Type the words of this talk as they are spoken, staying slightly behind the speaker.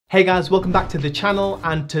Hey guys, welcome back to the channel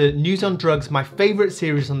and to News on Drugs, my favourite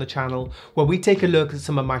series on the channel, where we take a look at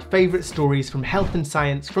some of my favourite stories from health and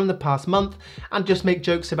science from the past month and just make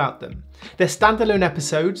jokes about them. They're standalone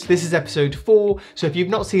episodes. This is episode 4, so if you've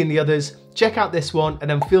not seen the others, check out this one and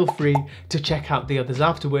then feel free to check out the others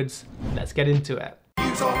afterwards. Let's get into it.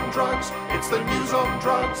 News on drugs, it's the news on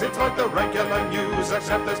drugs. It's like the regular news,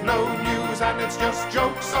 except there's no news and it's just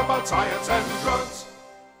jokes about science and drugs.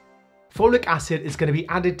 Folic acid is going to be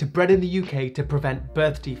added to bread in the UK to prevent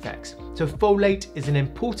birth defects. So folate is an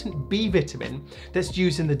important B vitamin that's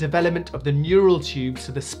used in the development of the neural tubes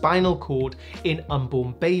to the spinal cord in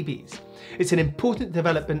unborn babies. It's an important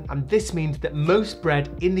development, and this means that most bread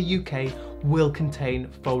in the UK will contain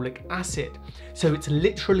folic acid. So it's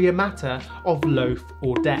literally a matter of loaf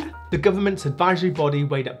or death. The government's advisory body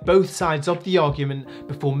weighed up both sides of the argument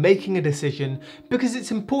before making a decision, because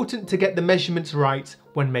it's important to get the measurements right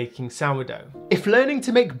when making sourdough. If learning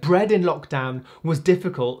to make bread in lockdown was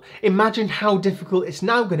difficult, imagine how difficult it's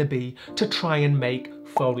now going to be to try and make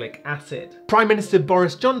folic acid. Prime Minister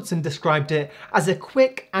Boris Johnson described it as a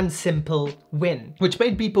quick and simple win, which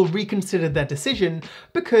made people reconsider their decision,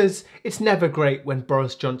 because it's never great when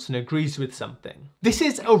Boris Johnson agrees with something. This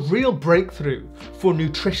is a real breakthrough for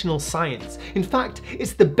nutritional science. In fact,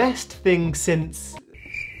 it's the best thing since...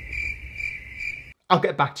 I'll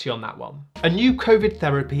get back to you on that one. A new COVID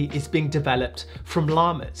therapy is being developed from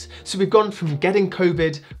llamas. So we've gone from getting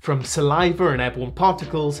COVID from saliva and airborne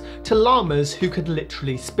particles to llamas who could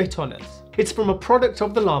literally spit on us. It's from a product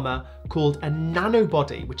of the llama called a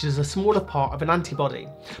nanobody, which is a smaller part of an antibody.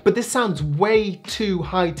 But this sounds way too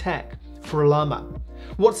high tech for a llama.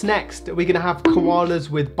 What's next? Are we going to have koalas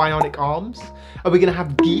with bionic arms? Are we going to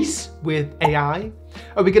have geese with AI?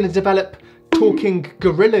 Are we going to develop talking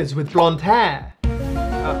gorillas with blonde hair?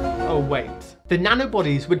 Oh wait. The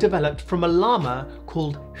nanobodies were developed from a llama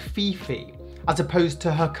called Fifi, as opposed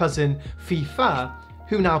to her cousin FIFA,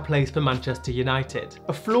 who now plays for Manchester United.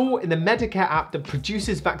 A flaw in the Medicare app that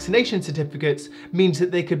produces vaccination certificates means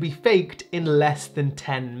that they could be faked in less than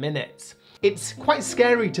 10 minutes. It's quite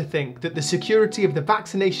scary to think that the security of the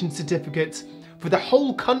vaccination certificates for the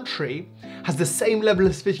whole country has the same level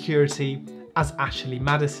of security as Ashley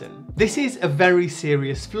Madison. This is a very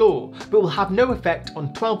serious flaw, but will have no effect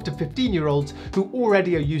on 12 to 15-year-olds who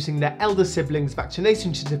already are using their elder siblings'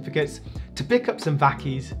 vaccination certificates to pick up some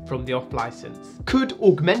vaccies from the off-licence. Could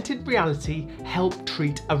augmented reality help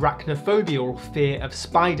treat arachnophobia, or fear of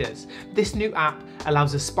spiders? This new app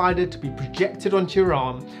allows a spider to be projected onto your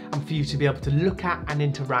arm and for you to be able to look at and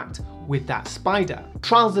interact with that spider.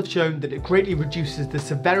 Trials have shown that it greatly reduces the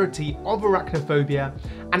severity of arachnophobia,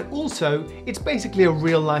 and also it's basically a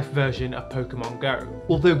real-life version of Pokemon Go.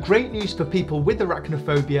 Although great news for people with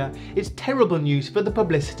arachnophobia, it's terrible news for the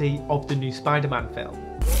publicity of the new Spider-Man film.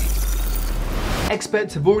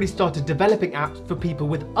 Experts have already started developing apps for people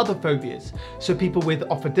with other phobias. So people with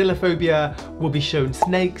ophidillophobia will be shown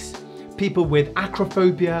snakes, people with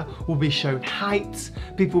acrophobia will be shown heights,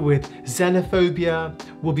 people with xenophobia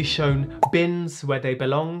will be shown bins where they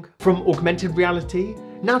belong. From augmented reality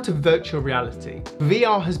now to virtual reality.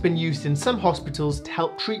 VR has been used in some hospitals to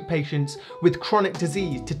help treat patients with chronic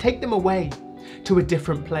disease, to take them away to a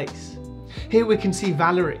different place. Here we can see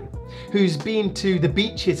Valerie, who's been to the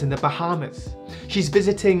beaches in the Bahamas. She's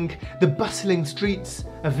visiting the bustling streets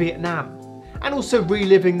of Vietnam, and also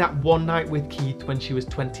reliving that one night with Keith when she was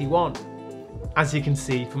 21, as you can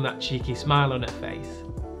see from that cheeky smile on her face.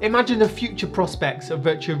 Imagine the future prospects of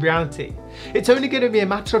virtual reality. It's only going to be a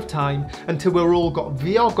matter of time until we're all got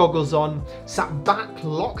VR goggles on, sat back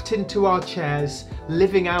locked into our chairs,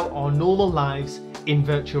 living out our normal lives in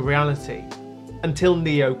virtual reality, until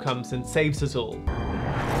Neo comes and saves us all.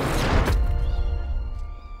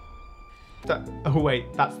 Oh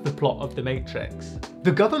wait, that's the plot of The Matrix.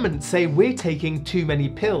 The government say we're taking too many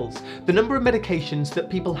pills. The number of medications that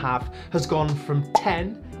people have has gone from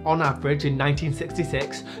 10 on average in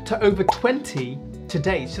 1966 to over 20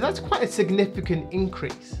 today, so that's quite a significant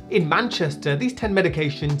increase. In Manchester, these 10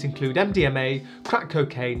 medications include MDMA, crack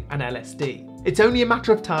cocaine and LSD. It's only a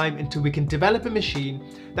matter of time until we can develop a machine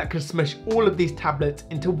that can smush all of these tablets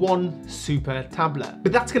into one super tablet.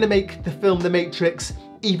 But that's going to make the film The Matrix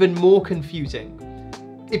even more confusing.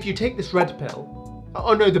 If you take this red pill,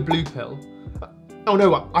 oh no, the blue pill, oh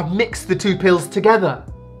no, I've mixed the two pills together.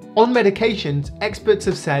 On medications, experts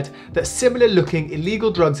have said that similar looking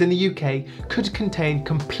illegal drugs in the UK could contain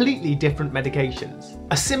completely different medications.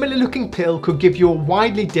 A similar looking pill could give you a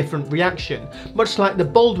widely different reaction, much like the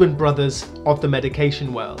Baldwin brothers of the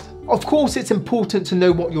medication world. Of course, it's important to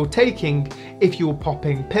know what you're taking if you're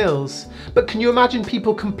popping pills, but can you imagine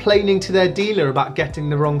people complaining to their dealer about getting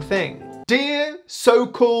the wrong thing? Dear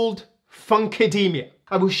so-called funkademia,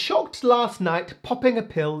 I was shocked last night popping a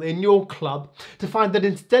pill in your club to find that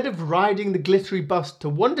instead of riding the glittery bus to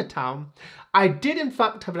Wonder Town, I did in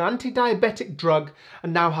fact have an anti-diabetic drug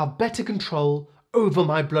and now have better control over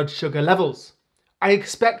my blood sugar levels. I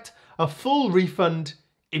expect a full refund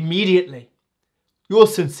immediately.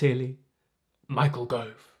 Yours sincerely, Michael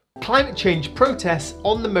Gove. Climate change protests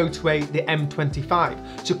on the motorway, the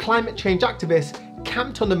M25. So climate change activists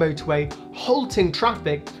camped on the motorway, halting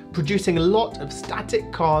traffic, producing a lot of static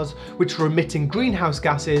cars which were emitting greenhouse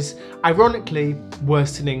gases, ironically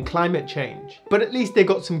worsening climate change. But at least they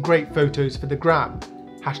got some great photos for the gram.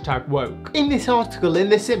 #woke. In this article, in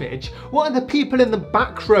this image, what are the people in the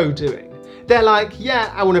back row doing? They're like,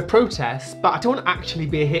 yeah, I want to protest, but I don't want to actually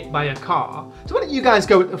be hit by a car. So why don't you guys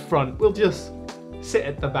go at the front? We'll just sit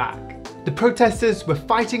at the back. The protesters were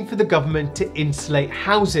fighting for the government to insulate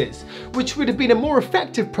houses, which would have been a more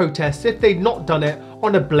effective protest if they'd not done it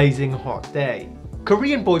on a blazing hot day.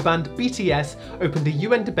 Korean boy band BTS opened a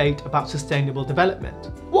UN debate about sustainable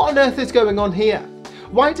development. What on earth is going on here?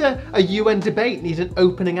 Why does a UN debate need an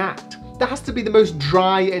opening act? That has to be the most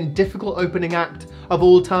dry and difficult opening act of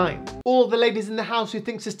all time. All the ladies in the house who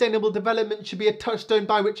think sustainable development should be a touchstone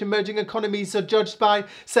by which emerging economies are judged by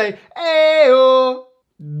say, "Ayo."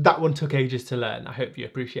 That one took ages to learn. I hope you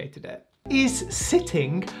appreciated it. Is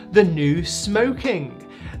sitting the new smoking?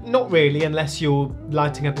 Not really, unless you're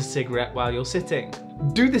lighting up a cigarette while you're sitting.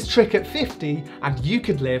 Do this trick at 50 and you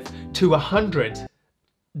could live to 100.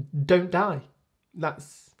 Don't die.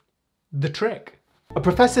 That's the trick. A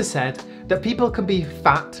professor said that people can be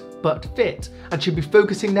fat but fit and should be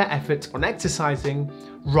focusing their efforts on exercising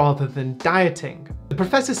rather than dieting. The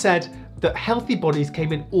professor said that healthy bodies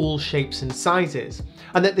came in all shapes and sizes,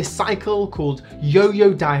 and that this cycle called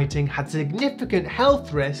yo-yo dieting had significant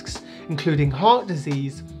health risks, including heart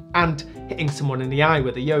disease and hitting someone in the eye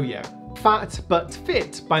with a yo-yo. Fat but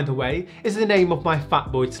Fit, by the way, is the name of my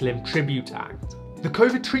Fatboy Slim tribute act. The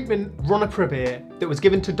COVID treatment Ronapravir that was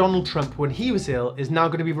given to Donald Trump when he was ill is now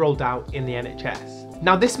going to be rolled out in the NHS.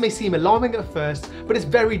 Now this may seem alarming at first, but it's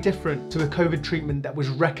very different to a COVID treatment that was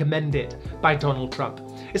recommended by Donald Trump.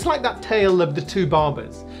 It's like that tale of the two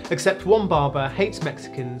barbers, except one barber hates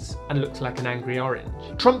Mexicans and looks like an angry orange.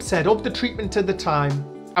 Trump said of the treatment at the time,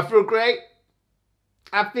 "I feel great.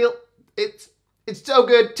 I feel it's so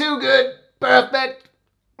good, too good, perfect."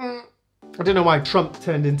 I don't know why Trump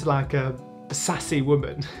turned into like a sassy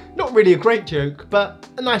woman. Not really a great joke, but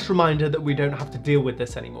a nice reminder that we don't have to deal with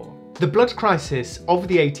this anymore. The blood crisis of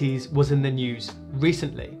the 80s was in the news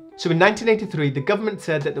recently. So in 1983, the government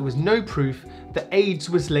said that there was no proof that AIDS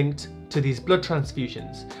was linked to these blood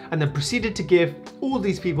transfusions, and then proceeded to give all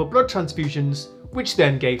these people blood transfusions, which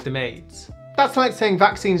then gave them AIDS. That's like saying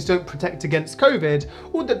vaccines don't protect against COVID,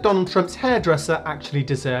 or that Donald Trump's hairdresser actually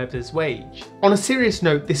deserved his wage. On a serious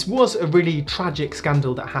note, this was a really tragic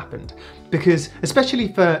scandal that happened, because especially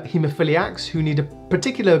for haemophiliacs who need a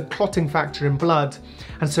particular clotting factor in blood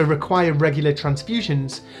and so require regular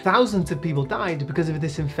transfusions, thousands of people died because of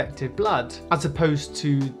this infected blood, as opposed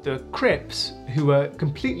to the Crips, who were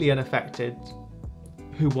completely unaffected,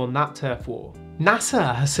 who won that turf war.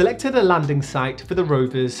 NASA has selected a landing site for the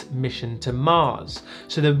rover's mission to Mars.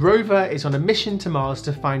 So the rover is on a mission to Mars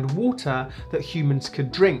to find water that humans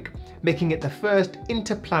could drink, making it the first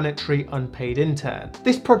interplanetary unpaid intern.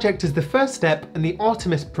 This project is the first step in the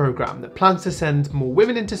Artemis program that plans to send more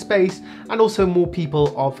women into space and also more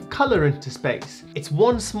people of colour into space. It's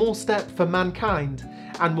one small step for mankind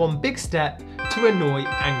and one big step to annoy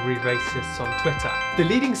angry racists on Twitter. The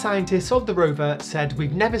leading scientists of the rover said,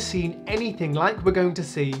 "We've never seen anything like we're going to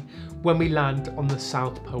see when we land on the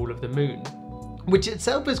south pole of the moon," which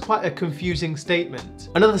itself is quite a confusing statement.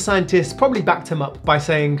 Another scientist probably backed him up by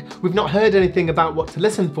saying, "We've not heard anything about what to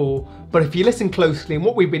listen for, but if you listen closely and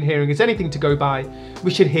what we've been hearing is anything to go by,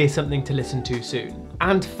 we should hear something to listen to soon."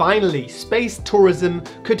 And finally, space tourism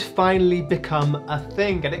could finally become a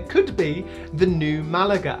thing, and it could be the new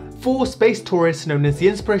Malaga. 4 space tourists known as the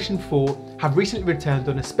Inspiration 4 have recently returned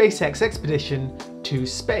on a SpaceX expedition to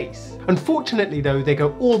space. Unfortunately though, they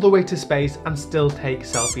go all the way to space and still take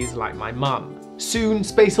selfies like my mum. Soon,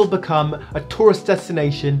 space will become a tourist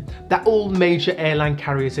destination that all major airline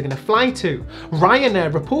carriers are going to fly to.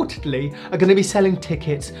 Ryanair reportedly are going to be selling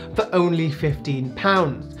tickets for only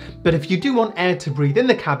 £15. But if you do want air to breathe in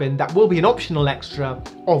the cabin, that will be an optional extra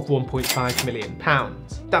of £1.5 million.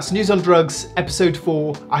 That's News on Drugs, episode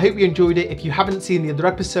 4. I hope you enjoyed it. If you haven't seen the other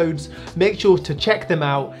episodes, make sure to check them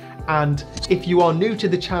out. And if you are new to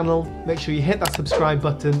the channel, make sure you hit that subscribe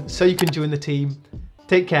button so you can join the team.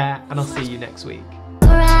 Take care, and I'll see you next week.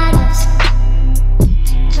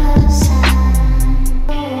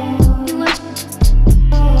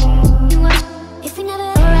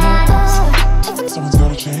 Someone's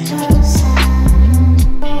gotta change.